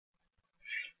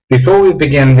Before we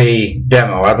begin the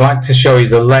demo, I'd like to show you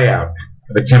the layout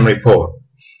of a TIM report.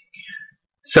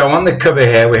 So on the cover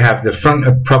here we have the front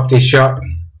of property shot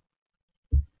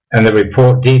and the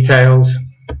report details.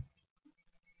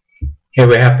 Here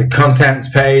we have the contents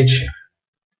page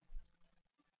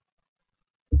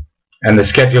and the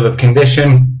schedule of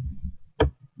condition.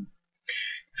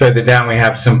 Further down we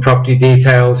have some property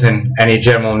details and any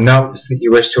general notes that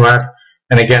you wish to add,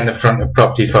 and again the front of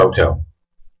property photo.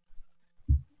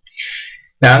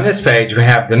 Now on this page we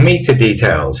have the meter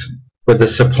details with the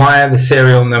supplier, the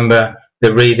serial number,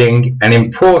 the reading, and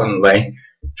importantly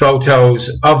photos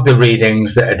of the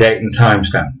readings that are date and time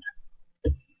stamped.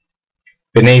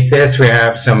 Beneath this we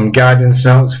have some guidance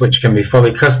notes which can be fully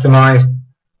customized,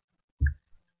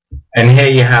 and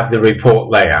here you have the report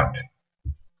layout.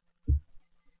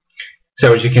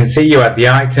 So as you can see, you have the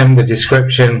item, the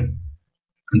description,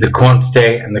 the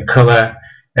quantity and the color,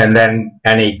 and then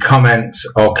any comments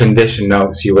or condition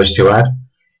notes you wish to add.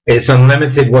 It's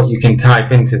unlimited what you can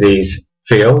type into these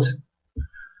fields.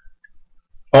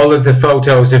 All of the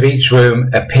photos of each room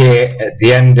appear at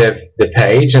the end of the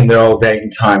page and they're all date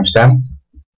and time stamped.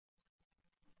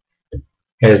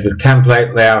 Here's the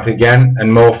template layout again,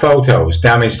 and more photos,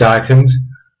 damaged items.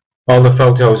 All the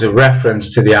photos are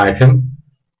referenced to the item,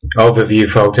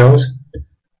 overview photos,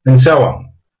 and so on.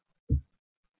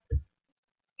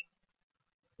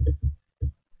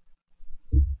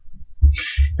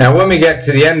 Now when we get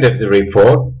to the end of the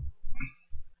report,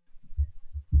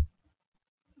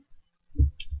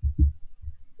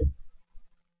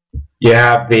 you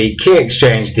have the key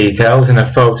exchange details and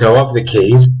a photo of the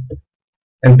keys,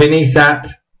 and beneath that,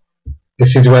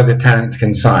 this is where the tenants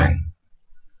can sign.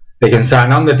 They can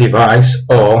sign on the device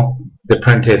or the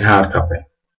printed hard copy.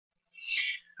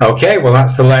 Okay, well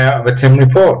that's the layout of a TIM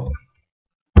report.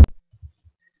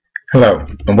 Hello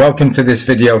and welcome to this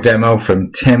video demo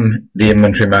from Tim, the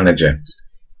Inventory Manager.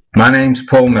 My name's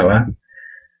Paul Miller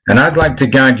and I'd like to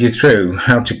guide you through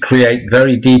how to create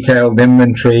very detailed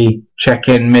inventory,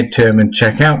 check-in, midterm and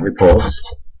check-out reports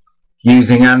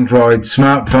using Android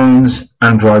smartphones,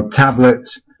 Android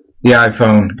tablets, the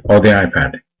iPhone or the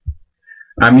iPad.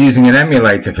 I'm using an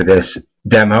emulator for this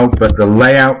demo, but the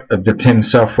layout of the TIM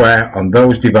software on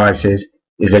those devices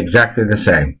is exactly the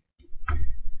same.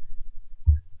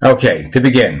 Okay, to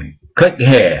begin, click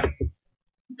here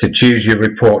to choose your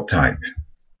report type.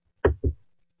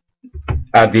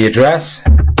 Add the address,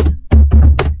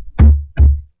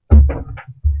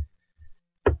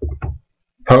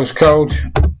 postcode,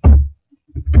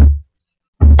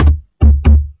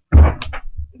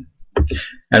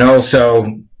 and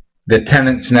also the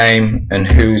tenant's name and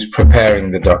who's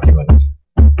preparing the document.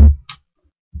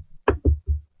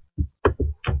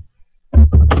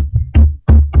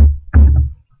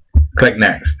 Click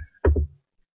Next.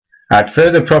 Add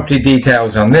further property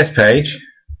details on this page.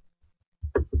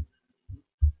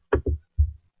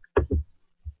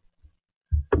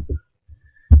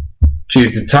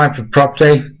 Choose the type of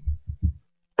property.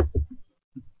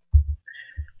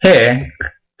 Here,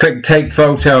 click Take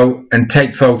Photo and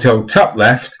Take Photo top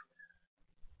left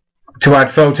to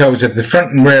add photos of the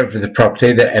front and rear of the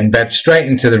property that embed straight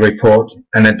into the report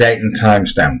and a date and time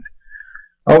stamped.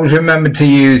 Always remember to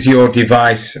use your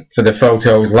device for the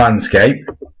photos landscape.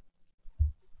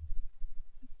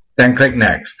 Then click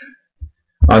Next.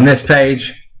 On this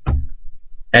page,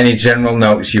 any general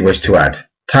notes you wish to add.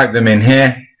 Type them in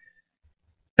here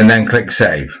and then click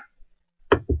Save.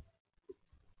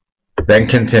 Then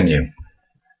Continue.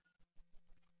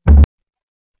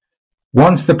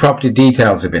 Once the property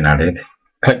details have been added,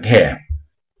 click here.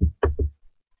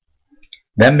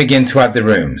 Then begin to add the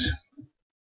rooms.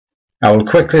 I will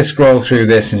quickly scroll through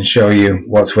this and show you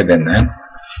what's within there.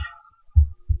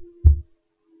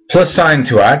 Plus sign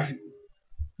to add.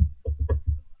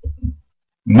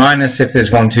 Minus if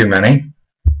there's one too many.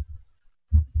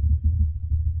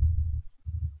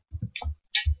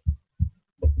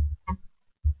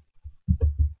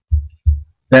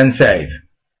 Then save.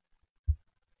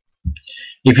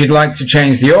 If you'd like to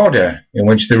change the order in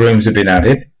which the rooms have been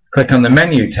added, click on the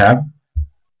Menu tab,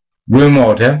 Room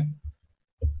Order,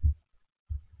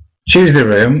 choose the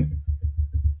room,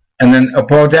 and then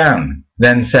up or down,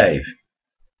 then save.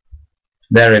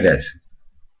 There it is.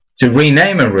 To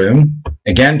rename a room,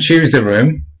 again choose the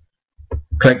room,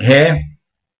 click here,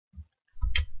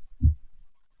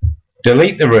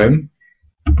 delete the room,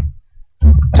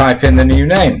 type in the new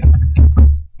name,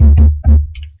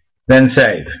 then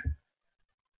save.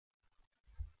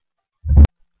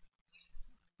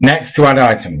 Next, to add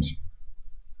items.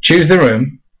 Choose the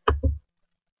room,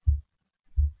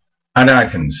 add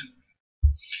items.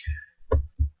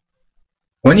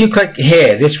 When you click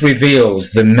here, this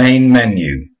reveals the main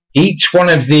menu. Each one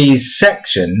of these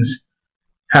sections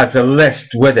has a list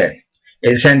with it.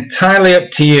 It's entirely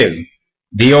up to you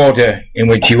the order in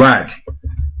which you add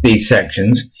these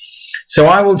sections. So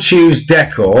I will choose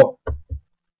decor,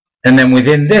 and then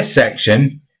within this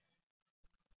section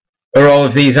are all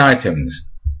of these items.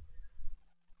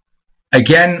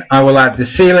 Again, I will add the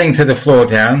ceiling to the floor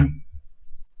down,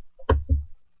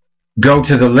 go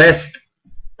to the list,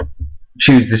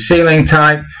 choose the ceiling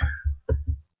type,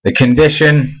 the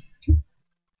condition,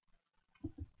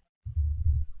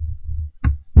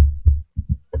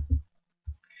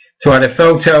 to add a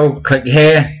photo, click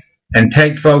here and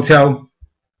take photo,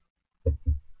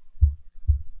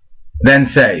 then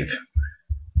save.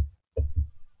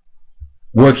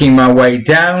 Working my way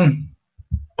down,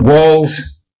 walls,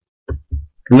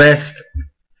 list.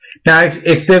 Now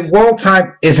if the wall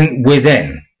type isn't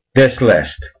within this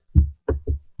list,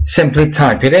 simply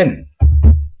type it in.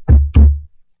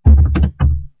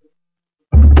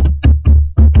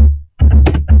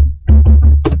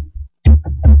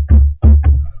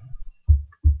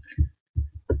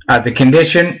 Add the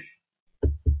condition,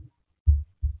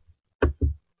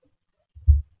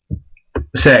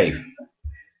 save.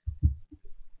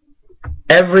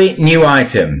 Every new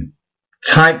item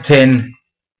typed in,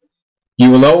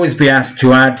 you will always be asked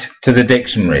to add to the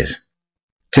dictionaries.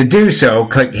 To do so,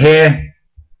 click here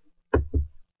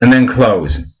and then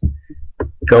close.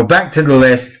 Go back to the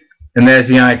list, and there's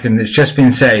the item that's just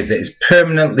been saved that is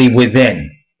permanently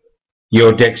within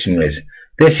your dictionaries.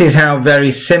 This is how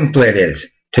very simple it is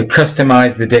to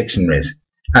customize the dictionaries,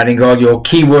 adding all your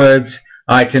keywords,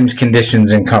 items,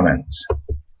 conditions and comments.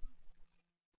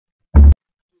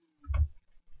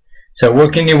 So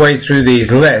working your way through these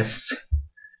lists,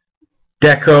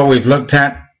 decor we've looked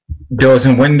at, doors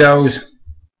and windows,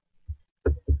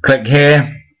 click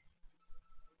here,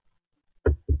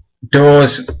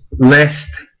 doors list,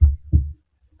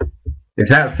 if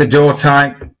that's the door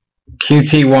type,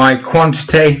 QTY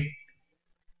quantity.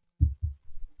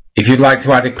 If you'd like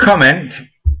to add a comment,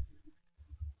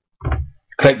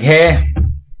 click here,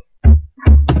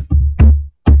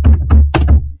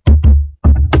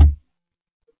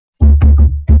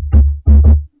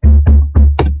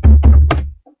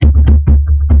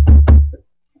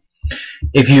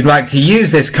 if you'd like to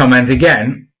use this comment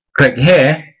again, click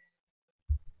here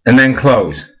and then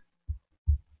close.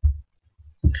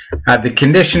 Add the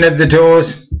condition of the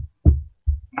doors,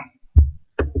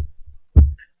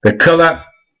 the colour,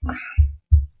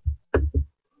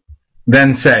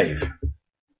 then save.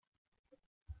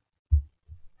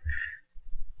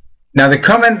 Now the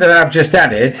comment that I've just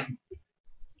added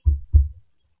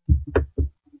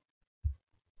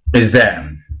is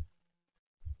there.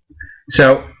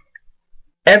 So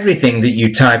everything that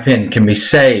you type in can be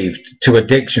saved to a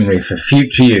dictionary for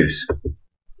future use.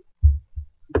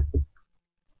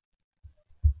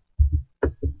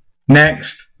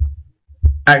 Next,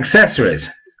 accessories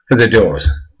for the doors.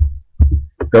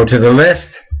 Go to the list.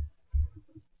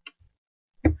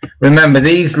 Remember,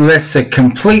 these lists are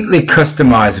completely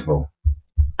customizable.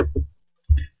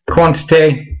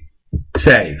 Quantity,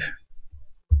 save.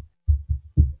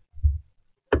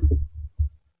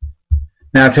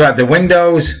 Now to add the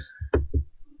windows,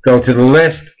 go to the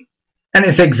list, and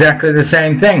it's exactly the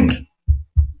same thing.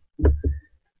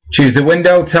 Choose the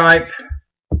window type,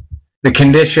 the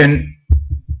condition,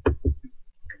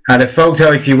 add a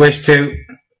photo if you wish to,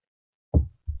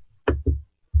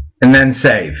 and then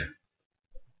save.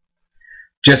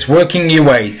 Just working your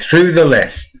way through the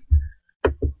list,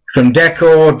 from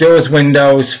decor, doors,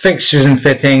 windows, fixtures and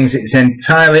fittings, it's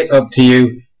entirely up to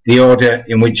you the order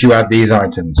in which you add these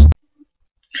items.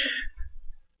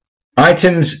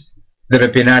 Items that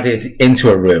have been added into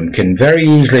a room can very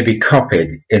easily be copied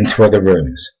into other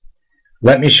rooms.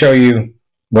 Let me show you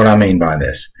what I mean by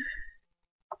this.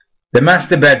 The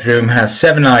master bedroom has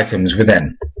 7 items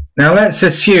within. Now let's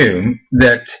assume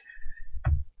that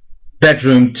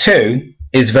bedroom 2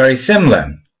 is very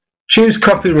similar. Choose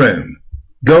copy room,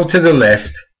 go to the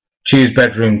list, choose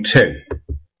bedroom 2.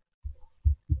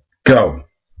 Go.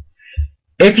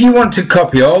 If you want to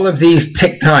copy all of these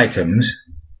ticked items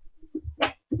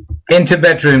into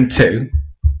bedroom 2,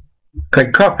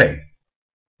 click copy,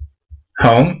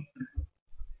 home.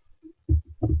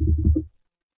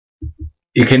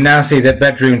 You can now see that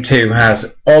bedroom 2 has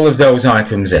all of those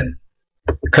items in.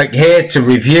 Click here to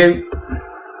review.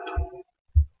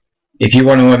 If you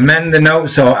want to amend the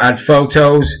notes or add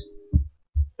photos,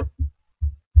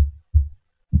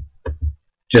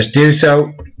 just do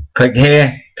so. Click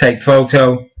here, take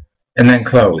photo, and then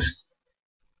close.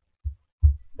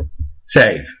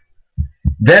 Save.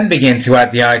 Then begin to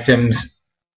add the items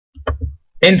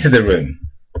into the room.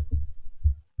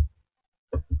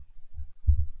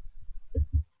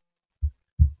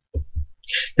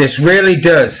 This really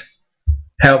does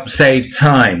help save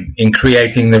time in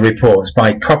creating the reports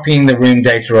by copying the room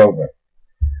data over.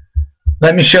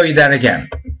 Let me show you that again.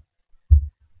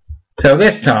 So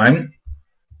this time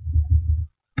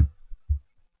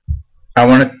I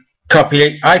want to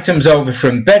copy items over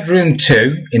from bedroom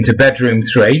 2 into bedroom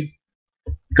 3.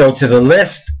 Go to the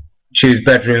list, choose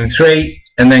bedroom 3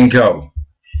 and then go.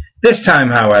 This time,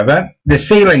 however, the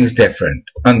ceiling's different.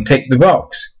 Untick the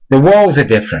box. The walls are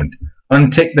different.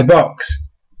 Untick the box.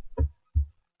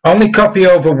 Only copy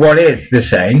over what is the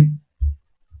same.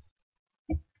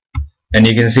 And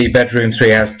you can see bedroom 3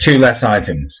 has 2 less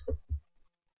items.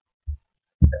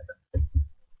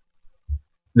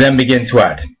 Then begin to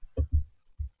add.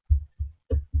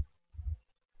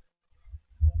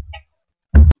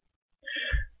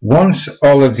 Once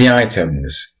all of the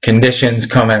items, conditions,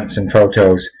 comments and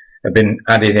photos have been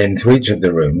added into each of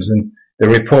the rooms and the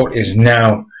report is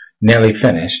now nearly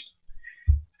finished,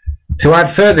 to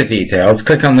add further details,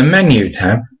 click on the Menu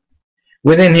tab.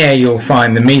 Within here you'll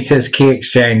find the meters, key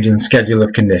exchange and schedule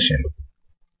of condition.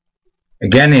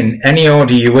 Again, in any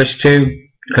order you wish to,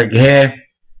 click here,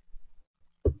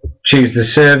 choose the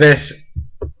service.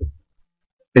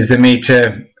 Is the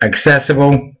meter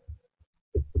accessible?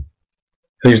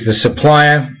 Who's the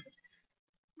supplier?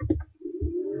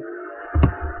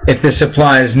 If the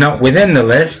supplier is not within the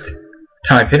list,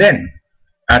 type it in.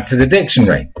 Add to the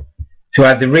dictionary. To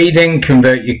add the reading,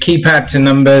 convert your keypad to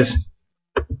numbers.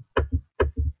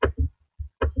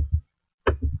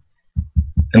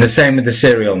 And the same with the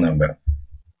serial number.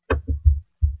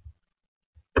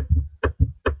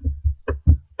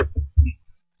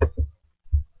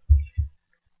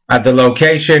 Add the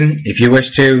location if you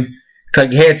wish to.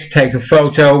 Click here to take a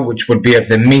photo, which would be of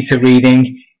the meter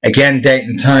reading. Again, date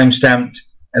and time stamped,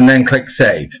 and then click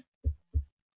Save.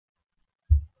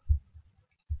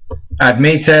 Add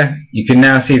meter. You can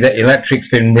now see that electric's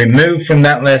been removed from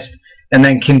that list, and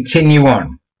then continue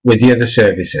on with the other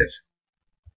services.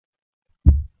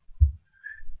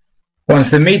 Once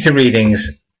the meter readings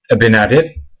have been added,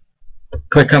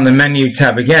 click on the Menu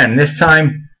tab again. This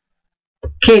time,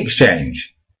 Key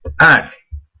Exchange. Add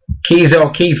keys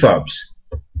or key fobs.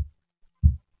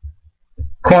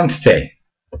 Quantity.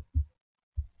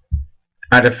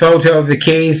 Add a photo of the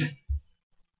keys.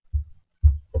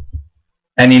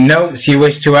 Any notes you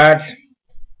wish to add.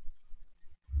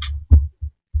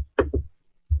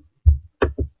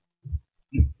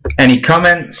 Any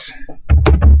comments.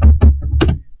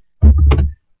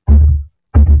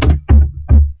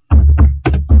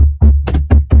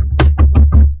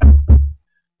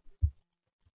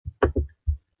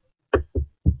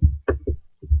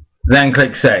 Then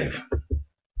click Save.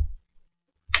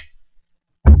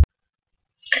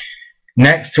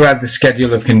 Next, to add the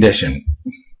schedule of condition,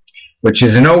 which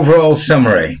is an overall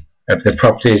summary of the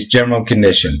property's general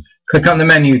condition. Click on the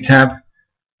Menu tab,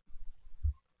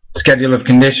 Schedule of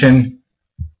Condition,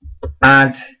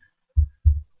 Add,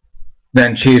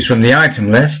 then choose from the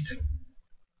item list.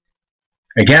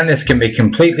 Again, this can be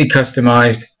completely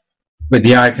customized with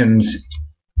the items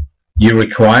you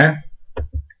require.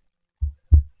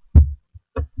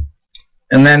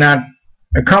 And then add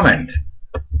a comment.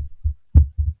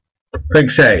 Click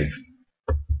Save.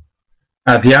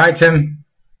 Add the item.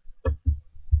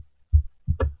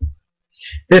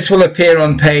 This will appear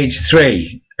on page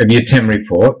 3 of your TIM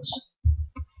reports.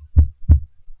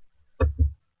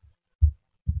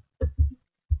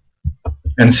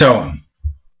 And so on.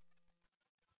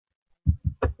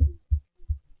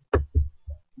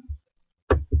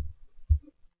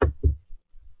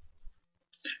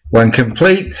 When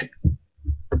complete,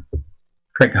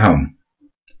 click Home.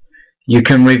 You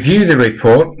can review the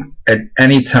report at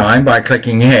any time by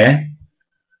clicking here.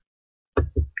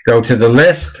 Go to the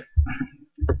list,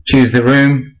 choose the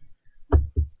room,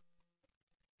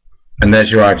 and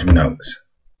there's your item notes.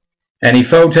 Any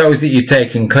photos that you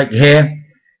take, and click here,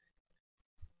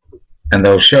 and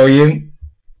they'll show you.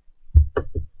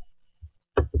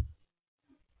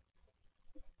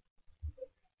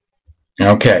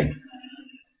 Okay.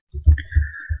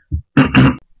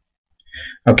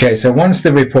 Okay, so once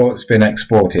the report's been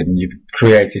exported and you've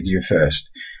created your first,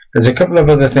 there's a couple of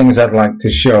other things I'd like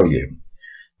to show you.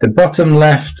 The bottom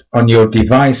left on your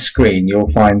device screen,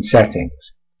 you'll find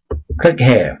Settings. Click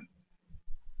here.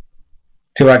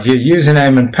 To add your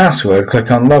username and password,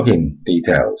 click on Login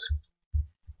Details.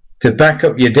 To back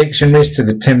up your dictionaries to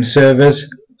the TIM servers,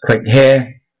 click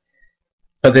here.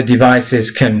 Other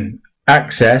devices can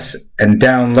access and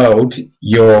download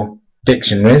your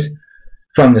dictionaries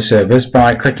from the servers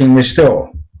by clicking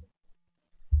Restore.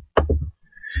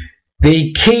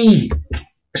 The key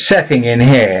setting in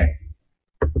here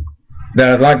that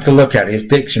I'd like to look at is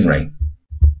dictionary.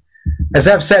 As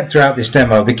I've said throughout this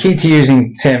demo, the key to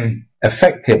using TIM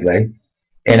effectively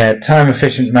in a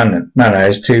time-efficient manner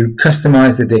is to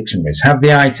customize the dictionaries, have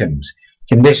the items,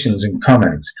 conditions and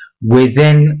comments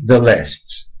within the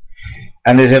lists.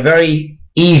 And there's a very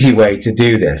easy way to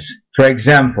do this. For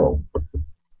example,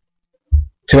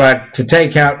 to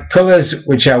take out colors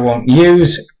which I won't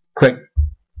use, click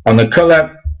on the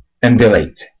color and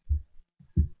delete.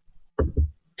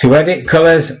 To edit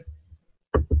colors,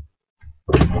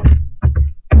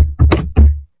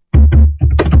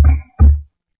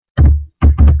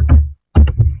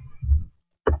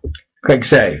 click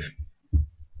Save.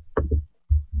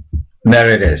 And there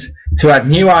it is. To add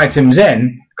new items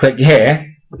in, click here.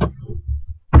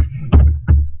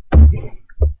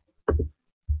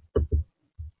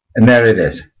 And there it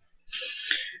is.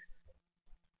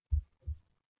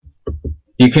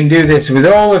 You can do this with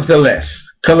all of the lists.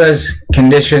 Colors,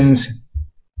 conditions,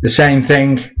 the same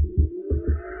thing.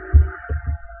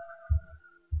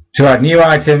 To add new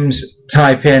items,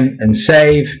 type in and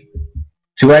save.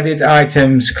 To edit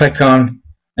items, click on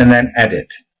and then edit.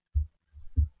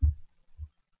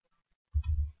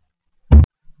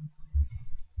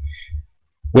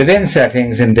 Within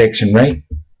settings in dictionary,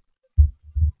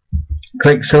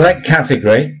 click select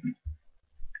category,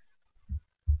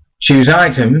 choose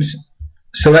items,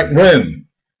 select room.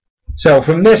 So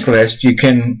from this list you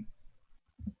can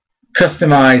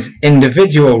customize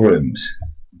individual rooms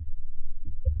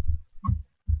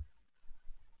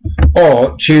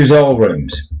or choose all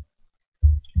rooms.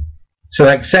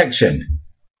 Select section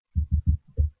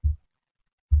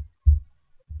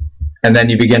and then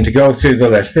you begin to go through the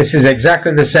list. This is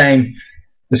exactly the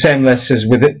same list as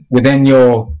within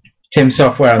your TIM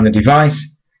software on the device.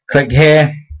 Click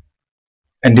here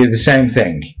and do the same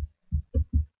thing.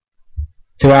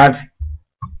 To add,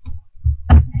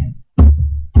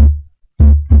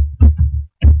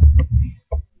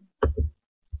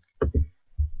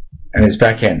 and it's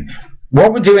back in.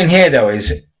 What we're doing here though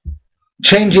is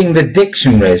changing the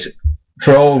dictionaries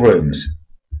for all rooms.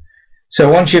 So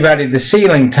once you've added the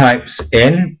ceiling types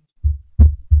in,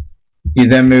 you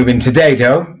then move into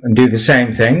Dado and do the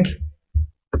same thing.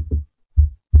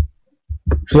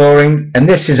 Flooring, and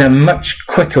this is a much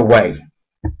quicker way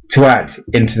to add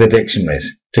into the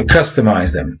dictionaries, to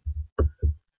customize them.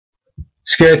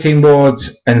 Skirting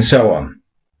boards and so on.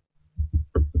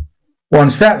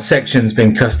 Once that section's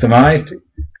been customized,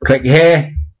 click here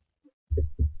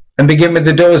and begin with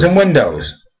the doors and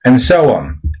windows and so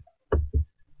on.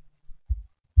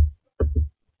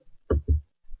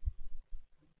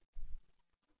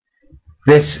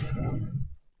 This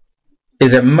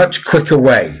is a much quicker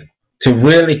way to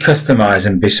really customize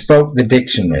and bespoke the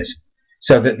dictionaries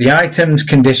so that the items,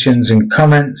 conditions and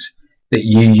comments that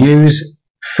you use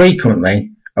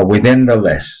frequently are within the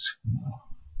lists.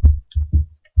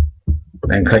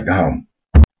 Then click Home.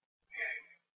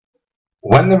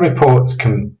 When the report's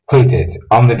completed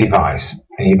on the device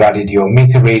and you've added your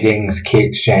meter readings, key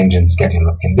exchange and schedule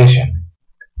of condition,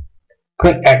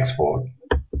 click Export.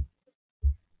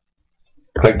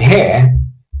 Click here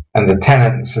and the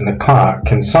tenants and the clerk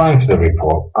can sign for the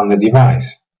report on the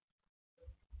device.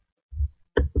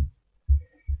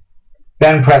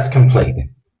 Then press Complete.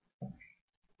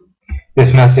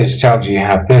 This message tells you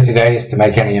have 30 days to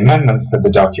make any amendments to the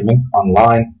document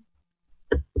online.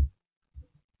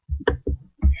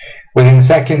 Within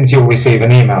seconds you'll receive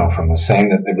an email from us saying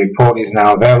that the report is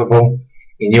now available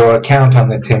in your account on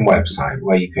the TIM website,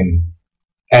 where you can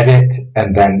edit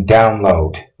and then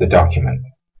download the document.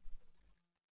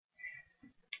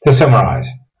 To summarize,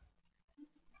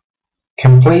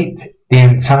 complete the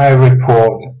entire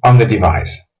report on the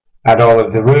device. Add all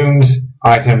of the rooms,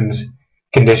 items,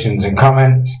 conditions and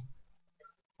comments.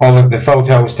 All of the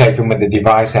photos taken with the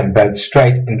device embed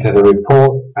straight into the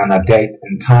report and are date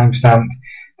and timestamped.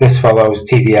 This follows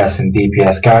TDS and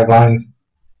DPS guidelines.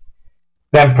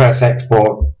 Then press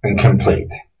Export and Complete.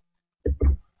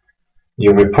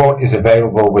 Your report is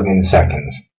available within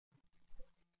seconds.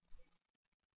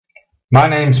 My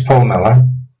name's Paul Miller.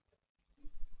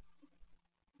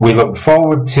 We look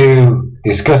forward to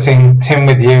discussing TIM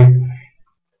with you,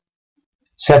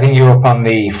 setting you up on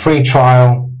the free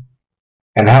trial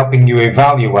and helping you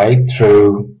evaluate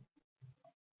through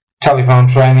telephone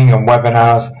training and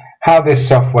webinars how this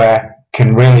software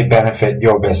can really benefit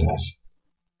your business.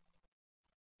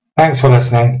 Thanks for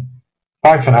listening.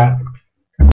 Bye for now.